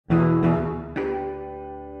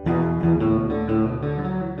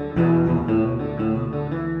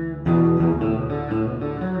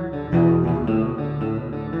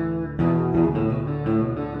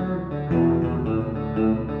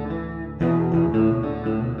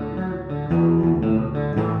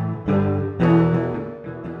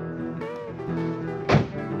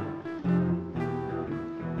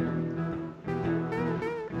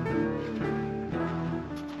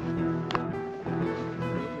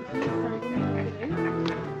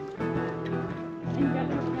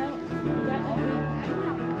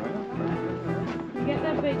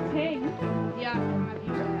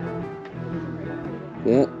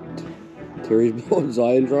Yeah. Terry's bones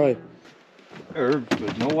high and dry. Herbs,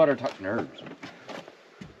 there's no water touching herbs.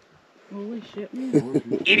 Holy shit, man.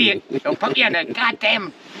 Idiot! Don't put me on the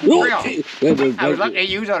goddamn No, grill. gee. I was looking at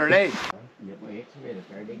you the other day.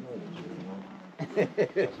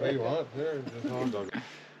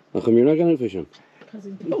 How come you're not going fishing?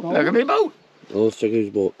 Look at me boat. Oh, let's check his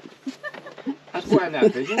boat. That's why I'm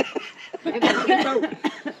not fishing. Look at that boat.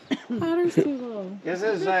 Water's too low. This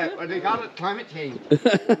is, what they call it, climate change.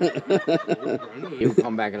 He'll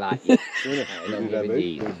come back a lot. Yeah.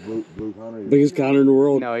 Biggest Connor in the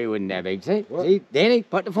world. No, he wouldn't that big. See, Danny,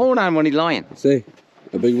 put the phone on when he's lying. Say,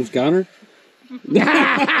 a big was Connor?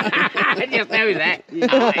 I just know that.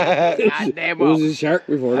 Goddamn It was a shark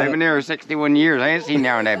before that. I've been here 61 years. I ain't seen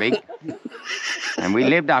now that big. And we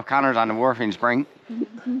lived off Connor's on the wharf in spring.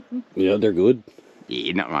 Yeah, they're good.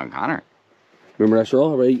 Yeah, nothing wrong with Connor. Remember that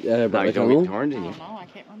straw? Right? No, you don't get torn, I do you? don't know, I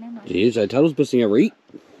can't remember. Jeez, I thought it was busting a rate.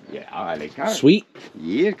 Yeah, I like Connor. Sweet.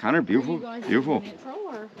 Yeah, Connor, beautiful. Beautiful.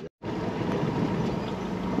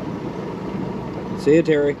 See you,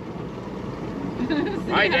 Terry.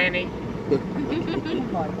 Hi, Danny.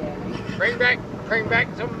 Bring back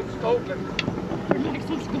some sculpin.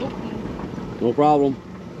 No problem.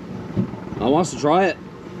 I wants to try it.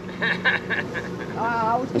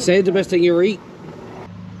 I say it's the best thing you ever eat.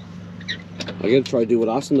 I gotta try to do what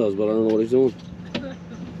Austin does, but I don't know what he's doing.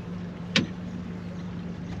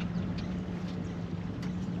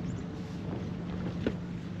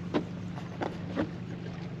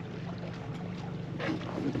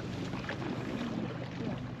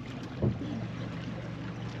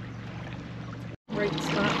 Right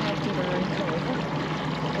spot after the raincoat.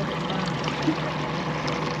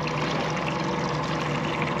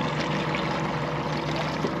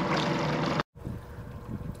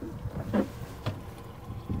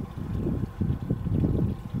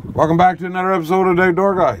 Welcome back to another episode of The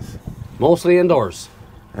Outdoor Guys. Mostly indoors.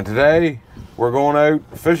 And today we're going out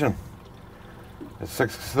fishing. It's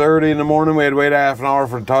 6:30 in the morning. We had to wait half an hour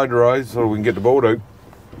for the tide to rise so we can get the boat out.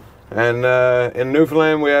 And in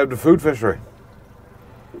Newfoundland we have the food fishery.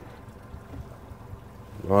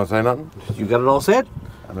 You want to say nothing? You got it all set?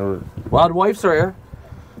 I know. Wild wifes are here.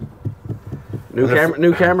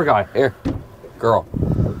 New camera guy. Here. Girl.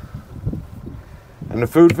 And the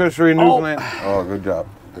food fishery in Newfoundland. Oh, good job.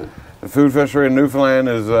 The food fishery in Newfoundland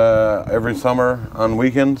is every summer on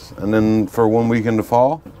weekends, and then for 1 week in the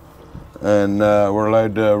fall. And we're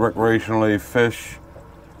allowed to recreationally fish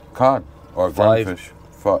cod or groundfish.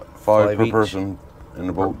 Five per each. person in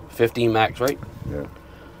the boat. 15 max, right? Yeah.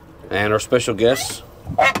 And our special guests.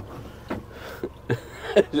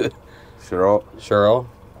 Cheryl.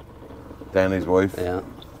 Danny's wife. Yeah.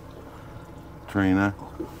 Trina.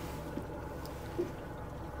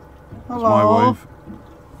 Hello. That's my wife.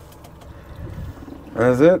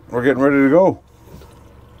 That's it. We're getting ready to go.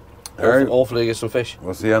 All right. Hopefully get some fish.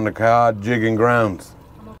 We'll see you on the cod jigging grounds.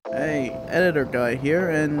 Hey, editor guy here,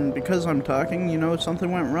 and because I'm talking, you know, something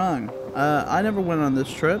went wrong. I never went on this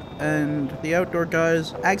trip, and the outdoor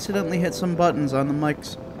guys accidentally hit some buttons on the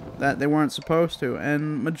mics that they weren't supposed to,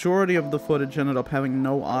 and majority of the footage ended up having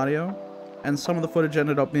no audio, and some of the footage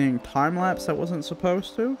ended up being time-lapse that wasn't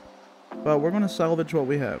supposed to, but we're going to salvage what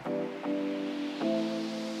we have.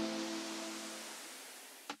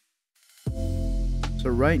 So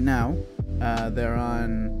right now, they're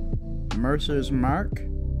on Mercer's Mark.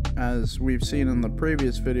 As we've seen in the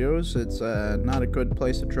previous videos, it's not a good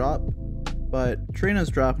place to drop, but Trina's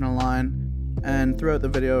dropping a line, and throughout the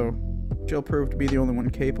video, she'll prove to be the only one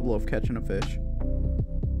capable of catching a fish.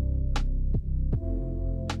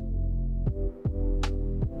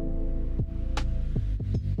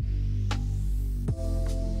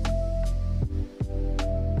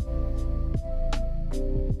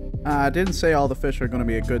 I didn't say all the fish are going to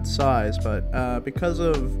be a good size, but because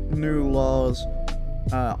of new laws,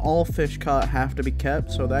 all fish caught have to be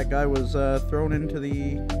kept, so that guy was thrown into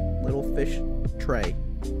the little fish tray.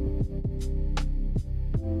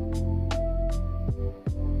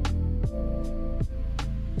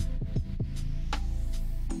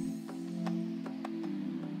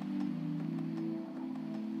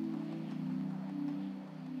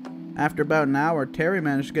 After about an hour, Terry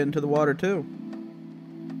managed to get into the water too.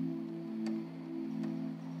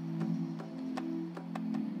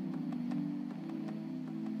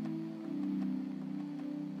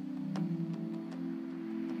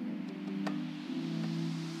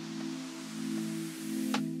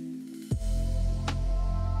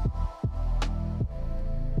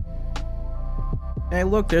 Hey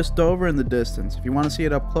look, there's Dover in the distance. If you want to see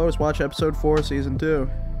it up close, watch episode 4, season 2.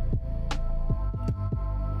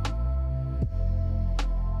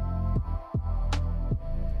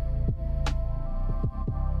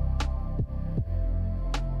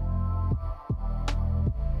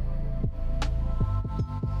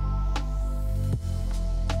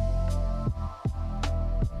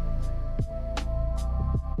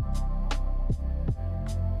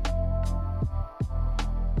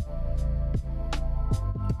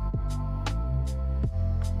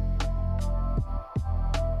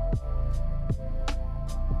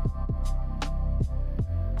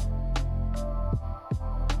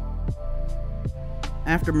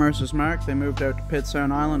 After Mercer's Mark, they moved out to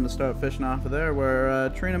Pitsound Island to start fishing off of there, where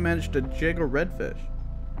Trina managed to jig a redfish.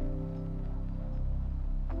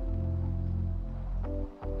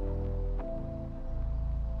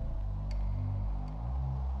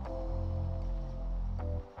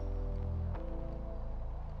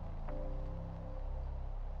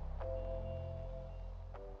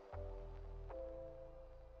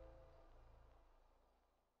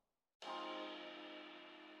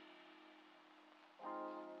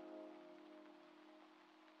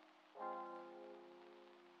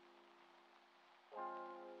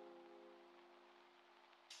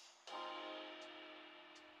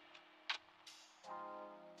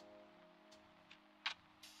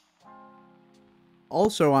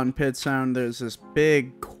 Also on Pitsound, there's this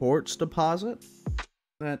big quartz deposit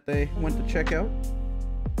that they went to check out.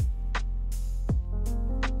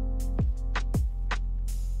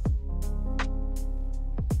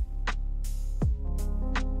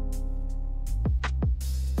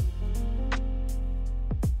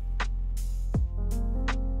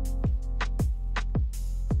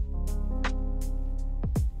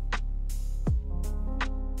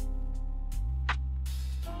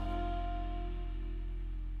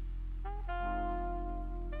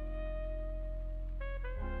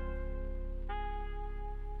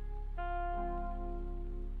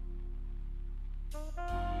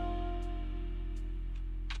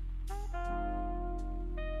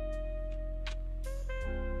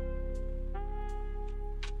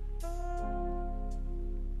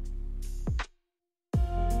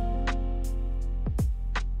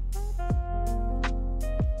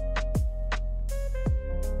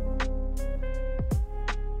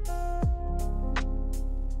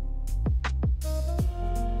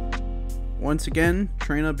 Once again,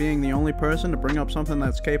 Trina being the only person to bring up something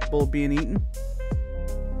that's capable of being eaten.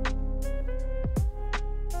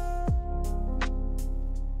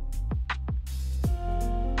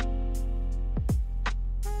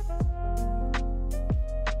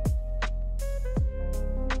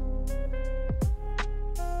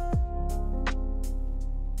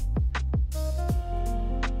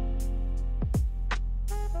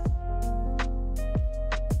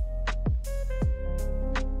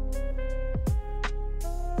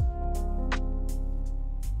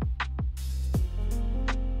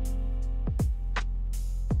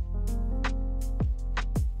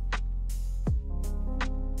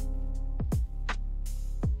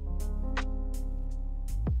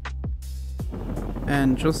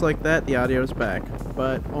 And just like that, the audio's back,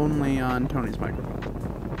 but only on Tony's microphone.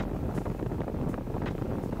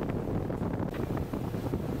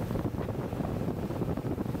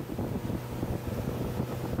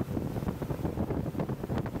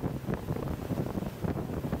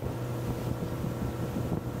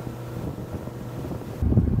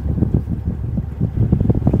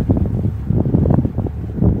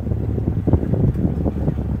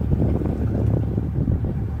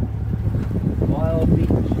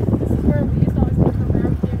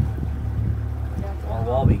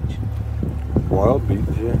 Wild Beach,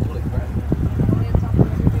 yeah.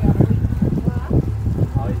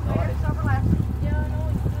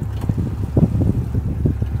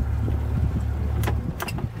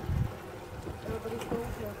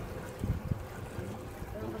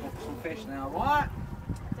 Some fish now, what?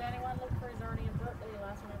 Did anyone look for his Ernie's birthday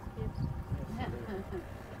last when I was a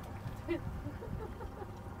kid?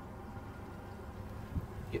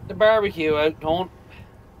 Get the barbecue out, Tone.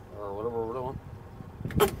 Or whatever we're doing.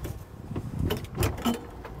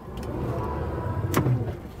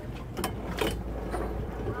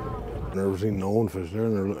 Never seen no one fish there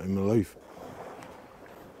in my life.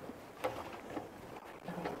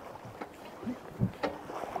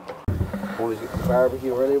 Always get the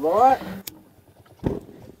barbecue ready, boy. A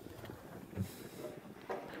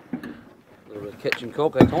little bit of kitchen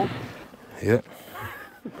coke, I Tone. Yeah.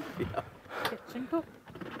 Kitchen cook.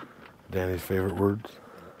 Danny's favorite words.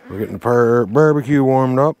 We're getting the barbecue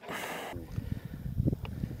warmed up.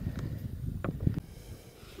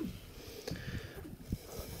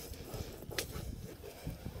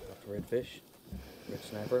 Redfish, red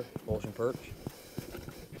snapper, ocean perch.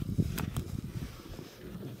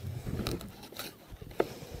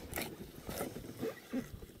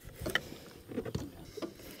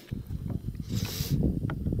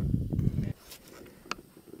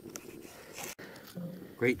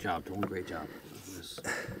 Great job, Tone, great job. This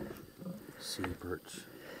sea perch,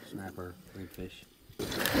 snapper, redfish.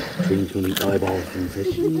 Tree's gonna eat eyeballs from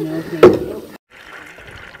fish. No, thank you.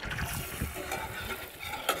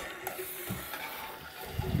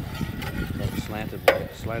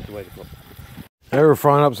 Slanted way to cook. Now we're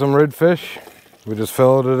frying up some redfish. We just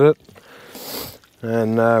filleted it.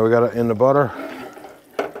 And we got it in the butter.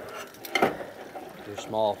 They're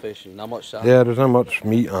small fish and not much salmon. Yeah, there's not much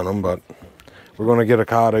meat on them, but we're going to get a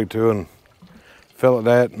cod out too and fillet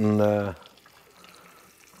that. And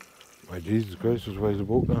my Jesus Christ, there's ways the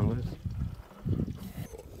boat gone, Liz.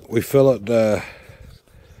 We fillet the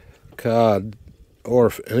cod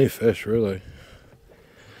or any fish really.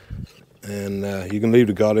 And you can leave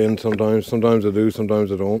the gut in sometimes. Sometimes I do,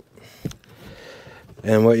 sometimes I don't.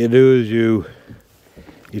 And what you do is you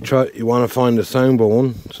want to find the sound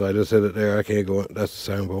bone. So I just hit it there. I can't go. That's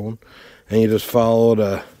the sound bone. And you just follow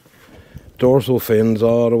the dorsal fins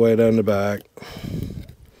all the way down the back,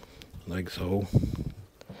 like so.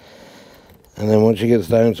 And then once you get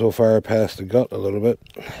down so far past the gut a little bit,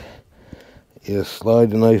 you just slide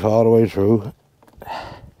the knife all the way through,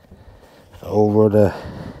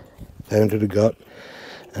 down to the gut,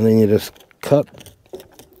 and then you just cut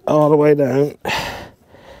all the way down,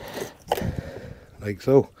 like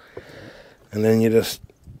so. And then you just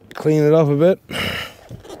clean it up a bit.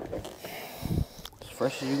 As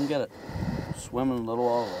fresh as you can get it. Swimming a little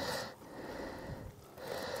all the way.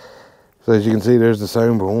 So as you can see, there's the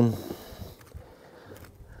sound bone.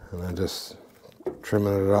 And I'm just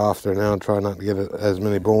trimming it off there now and trying not to get as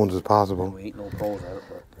many bones as possible. We ain't no pros at it,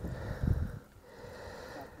 but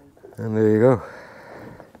And there you go.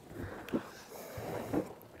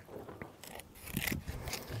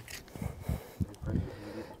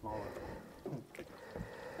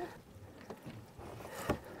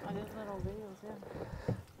 I did little videos,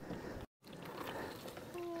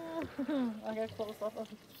 yeah. I got close up of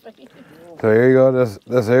his face. So here you go.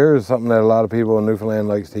 This here is something that a lot of people in Newfoundland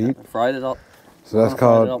likes to eat. fried it up. So that's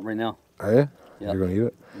Fried it up called. right now. Are you? Yep. You're gonna eat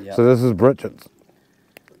it. Yep. So this is britchets,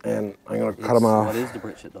 and I'm gonna cut them off. What is the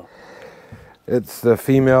britchet though? It's the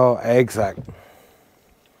female egg sac.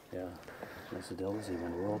 Yeah. That's the delicacy in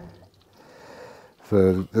the world.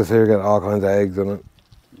 So this here got all kinds of eggs in it.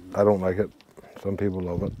 I don't like it. Some people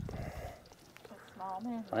love it. Small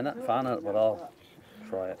man. Find out, but I'll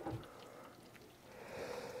try it.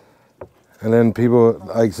 And then people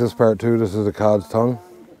like this part too. This is the cod's tongue.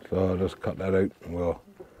 So I'll just cut that out and we'll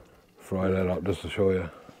fry that up just to show you.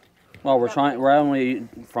 Well, we're only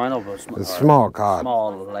frying up a small cod.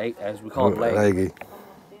 Small leg, as we call it, leg. Leggy.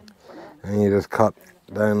 And you just cut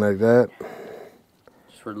down like that.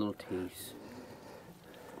 Just for a little taste.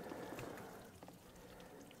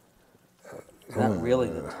 It's not really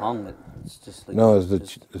the tongue. It's just like No,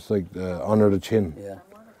 it's like under the chin. Yeah.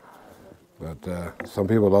 But some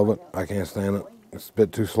people love it. I can't stand it. It's a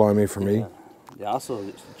bit too slimy for me. Yeah, also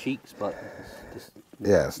it's the cheeks, but it's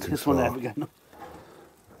Yeah, it's too this one I small. haven't got no.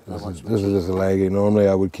 This is just a leggy. Normally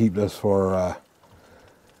I would keep this for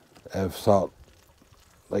salt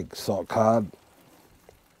cod.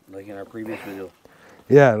 Like in our previous video.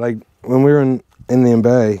 Yeah, like when we were in Indian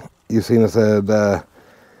Bay, you seen us said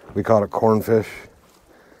we called it cornfish,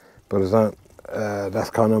 but it's not. That's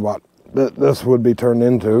kind of what this would be turned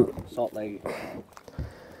into. Salt leg.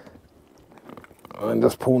 I'm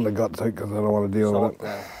just pulling the guts out because I don't want to deal with it.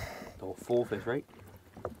 The full fish, right?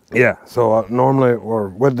 Yeah, so normally, or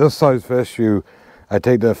with this size fish, I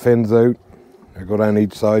take the fins out, I go down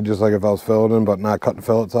each side just like if I was filleting, but not cut the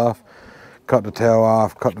fillets off. Cut the tail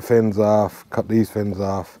off, cut the fins off, cut these fins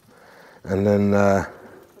off, and then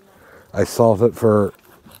I salt it for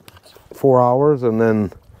 4 hours, and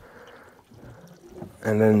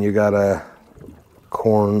then you got a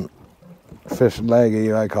corn fish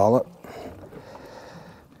leggy, I call it.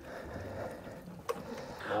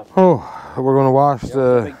 Oh, we're gonna wash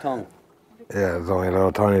the. Big tongue. Yeah, it's only a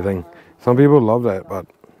little tiny thing. Some people love that, but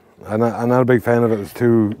I'm not a big fan of it. It's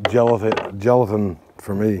too gelatin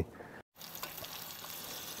for me.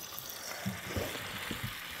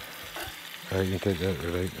 You can take that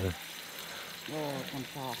right there.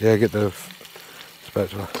 Yeah, get the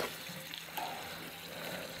spatula.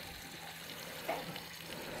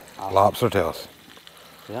 Lobster tails.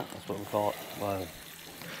 Yeah, that's what we call it. Wow.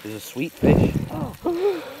 It's a sweet fish.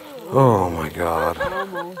 Oh my God.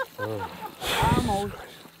 Almost.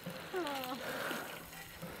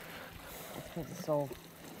 It's so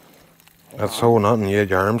That's so nothing. You had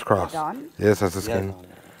your arms crossed. done. Yes, that's the skin.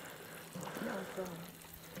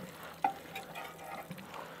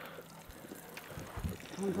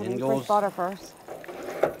 I'm In putting goes- fresh butter first.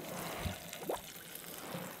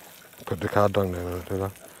 Put the cod tongue down into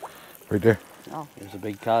that. Right there. Oh, There's a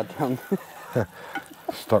big cod tongue.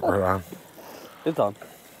 Stuck right on. It's on.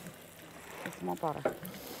 put some more butter.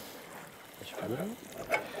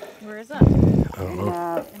 Where is that? I don't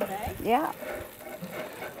know. In the bag? Yeah.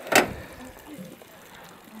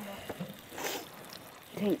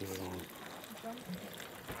 Thanks.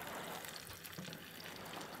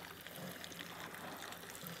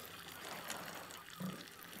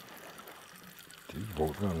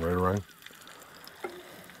 boat's going right around.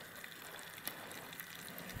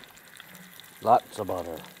 Lots of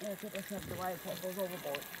butter. Yeah, people shove the white peppers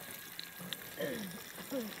overboard.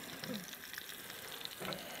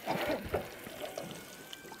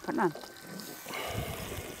 Put it on.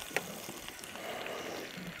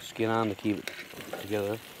 Skin on to keep it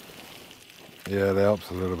together. Yeah, it helps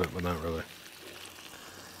a little bit, but not really.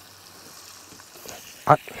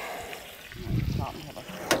 Hot.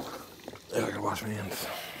 Yeah, I gotta wash my hands.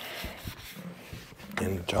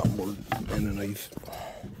 And the chopping board and the knife.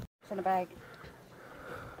 It's in a bag.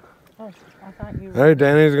 Oh, I thought you. Hey,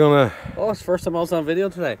 Danny's gonna. Oh, it's the first time I was on video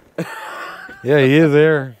today. Yeah, he is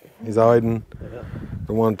there. He's hiding. Yeah.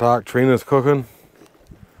 Don't want to talk. Trina's cooking.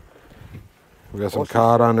 We got some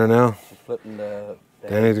cod on there now. She's flipping the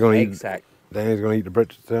Danny's gonna egg eat. sack. Danny's gonna eat the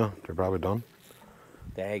britches now. They're probably done.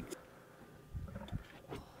 The eggs.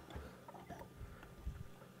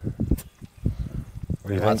 What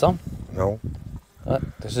do You want some? No.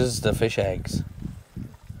 This is the fish eggs.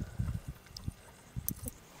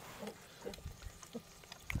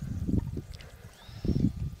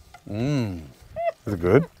 Mmm, Is it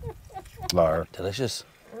good? Liar. delicious.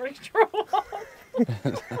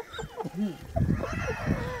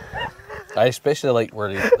 I especially like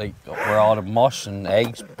where all the mush and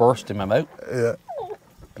eggs burst in my mouth Yeah.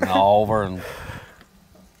 and all over and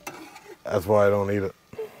That's why I don't eat it.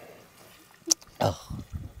 ugh.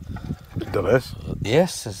 Delicious.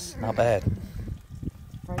 Yes, it's not bad.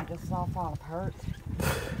 Afraid this is all fall apart.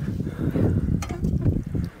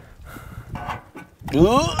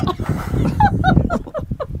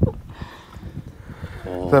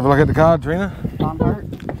 Let's have a look at the cod, Trina. Fall apart.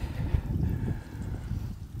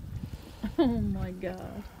 Oh my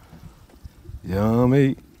god.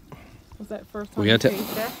 Yummy. Was that first We time got you to-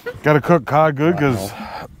 tasted that? Got to cook cod good because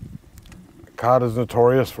cod is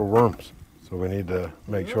notorious for worms. So we need to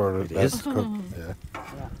make sure that It that's is? cooked. Yeah.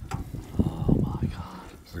 Oh my god.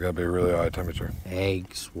 So it's got to be really high temperature.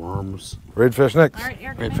 Eggs, worms, Redfish next. Alright,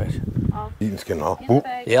 here, redfish. Eating skin off. In the Oh,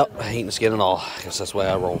 bag. Yep, eating the skin and all. I guess that's the way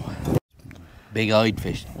I roll. Big-eyed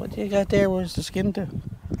fish. What do you got there? Where's the skin to?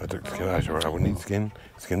 I took the skin out. I wouldn't eat skin.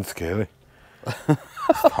 Skin's scaly.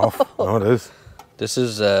 It's tough. No, it is. This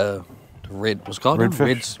is red. What's it called?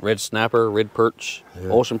 Redfish. Red snapper, red perch, Yeah.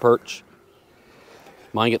 ocean perch.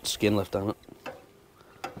 Mine get the skin left on it.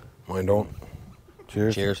 Mine don't.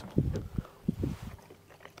 Cheers. Cheers.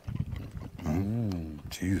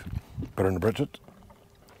 Cheese. Better than the britches.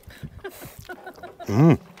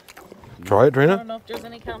 Try it, I Trina. don't know if there's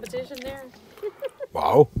any competition there.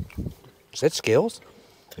 Wow. Is that scales?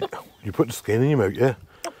 You put the skin in your mouth, yeah.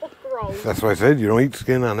 Gross. That's what I said. You don't eat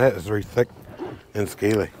skin on that. It's very thick and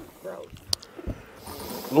scaly.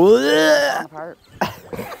 Gross.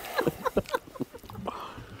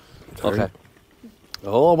 Okay. Apart.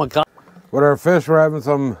 Oh my god. With our fish, we're having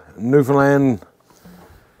some Newfoundland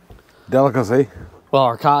delicacy. Well,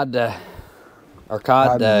 our cod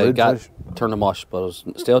Cod and got redfish. turned to mush, but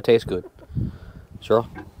it still tastes good. Sure.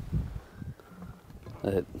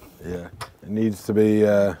 Yeah. It needs to be,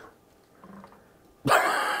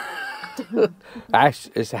 Ash,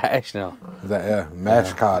 it's ash now.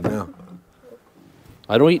 mashed cod now.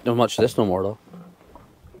 I don't eat much of this no more though.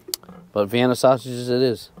 But Vienna sausages it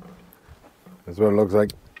is. That's what it looks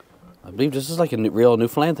like. I believe this is like a real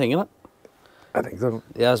Newfoundland thing, isn't it? I think so.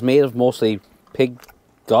 Yeah, it's made of mostly pig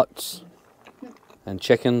guts and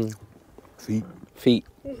chicken Feet.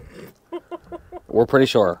 We're pretty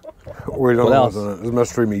sure. We don't What know else? what's in it. It's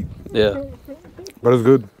mystery meat. Yeah. But it's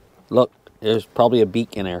good. Look, there's probably a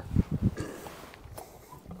beak in there.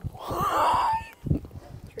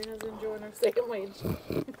 Trina's enjoying her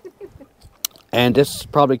sandwich. And this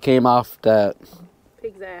probably came off the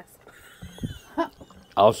Pig's ass.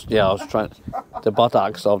 I was trying the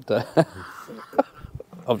buttocks of the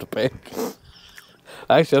of the pig.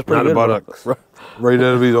 Actually, that's pretty Not the good. buttocks. Right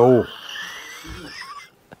out of his hole.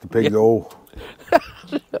 The pig's hole.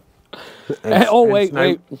 And, oh and wait,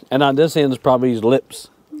 snout. wait. And on this end is probably his lips.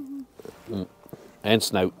 And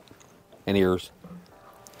snout. And ears.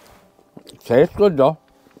 Tastes good though.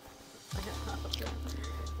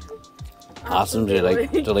 Awesome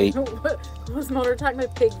delete. Was Mother talking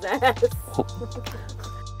about pig's ass?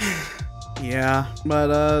 Yeah,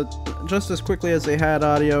 but just as quickly as they had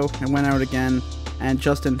audio, it went out again, and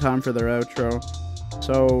just in time for their outro.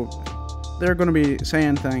 So they're going to be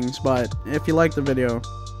saying things, but if you like the video,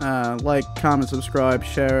 like, comment, subscribe,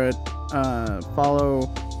 share it,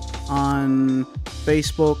 follow on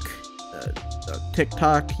Facebook,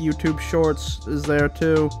 TikTok, YouTube Shorts is there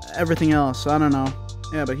too. Everything else, I don't know.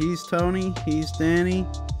 Yeah, but he's Tony, he's Danny,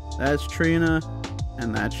 that's Trina,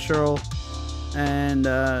 and that's Cheryl. And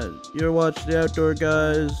you're watching The Outdoor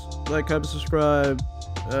Guys. Like, comment, subscribe.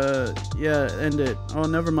 Yeah, end it. Oh,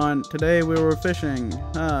 never mind. Today we were fishing.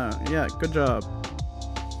 Yeah, good job.